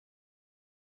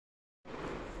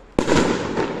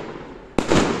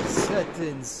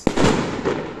Settings.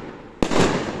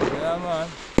 Yeah, man.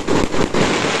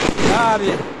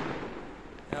 Derby.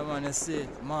 Yeah, man, you see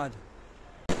it. Mad.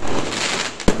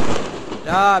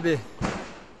 Derby.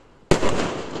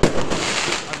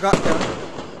 I got them.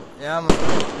 Yeah, man.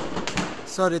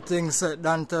 So the things that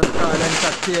Dante called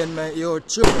entertainment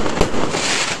YouTube.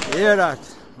 You hear that?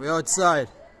 We outside.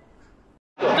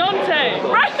 Dante!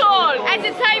 Record!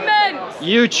 Entertainment!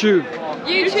 YouTube.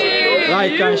 YouTube!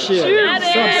 Like and share.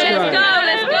 Subscribe.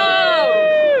 Let's go!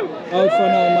 Out for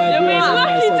now, my You'll be viewers and my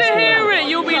lucky to subscribers. hear it.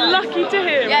 You'll be lucky to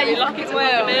hear it. Yeah, you're lucky to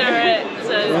hear it.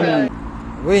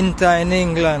 So. Winter in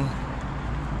England.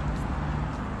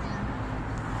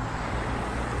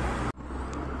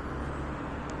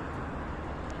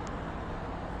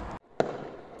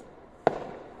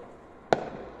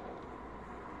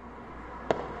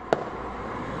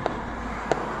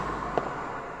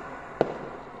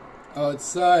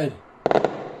 Outside.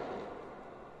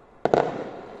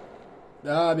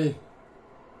 Derby.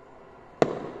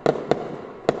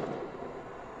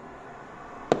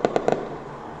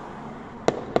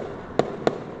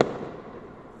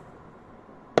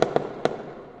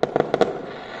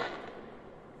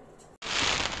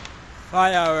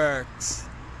 Fireworks.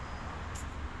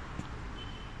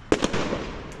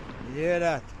 You hear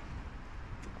that?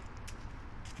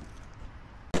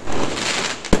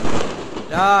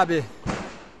 Derby.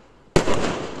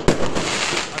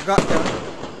 I got them.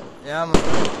 Yeah,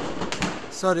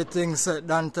 man. So the things that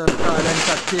Dante called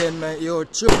entertainment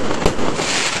YouTube.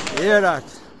 You hear that?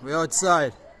 We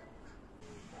outside.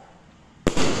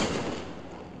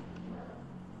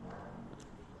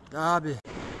 Derby.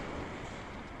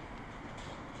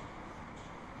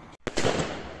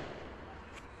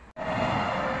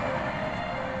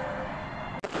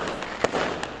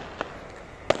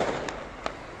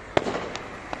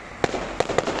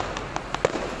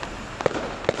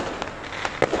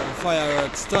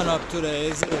 Fireworks turn up today,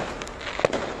 is it?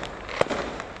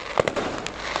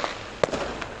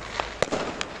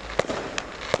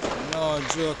 No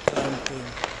joke and thing.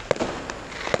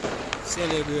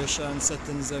 Celebration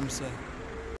settings themselves.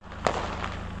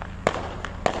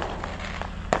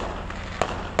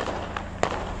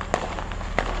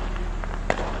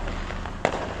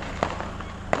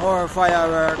 More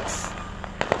fireworks.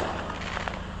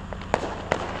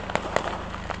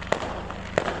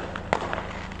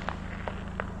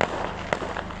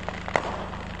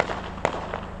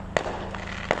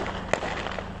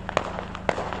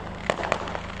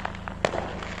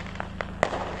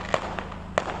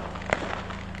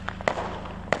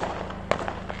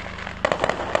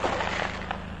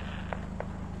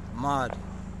 Mad.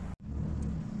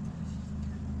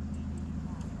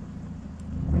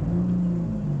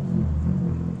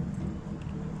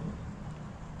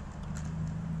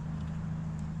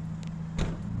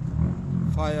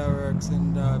 Fireworks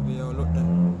in Derby, oh look there.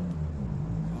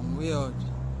 I'm weird.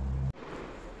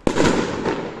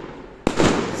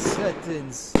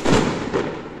 Settings.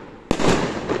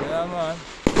 Yeah, man.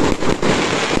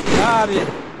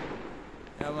 Derby.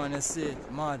 Yeah, man, you see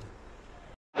it. Mad.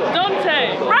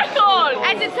 Dante! Record!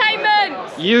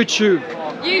 Entertainment! YouTube.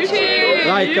 YouTube!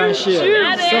 Like and share.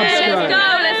 Subscribe.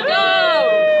 Let's go!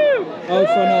 Out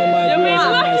for now, my You'll be viewers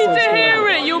and my lucky to subscribers. hear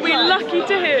it. You'll be lucky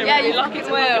to hear it. Yeah, you're lucky to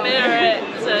hear it.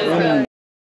 So.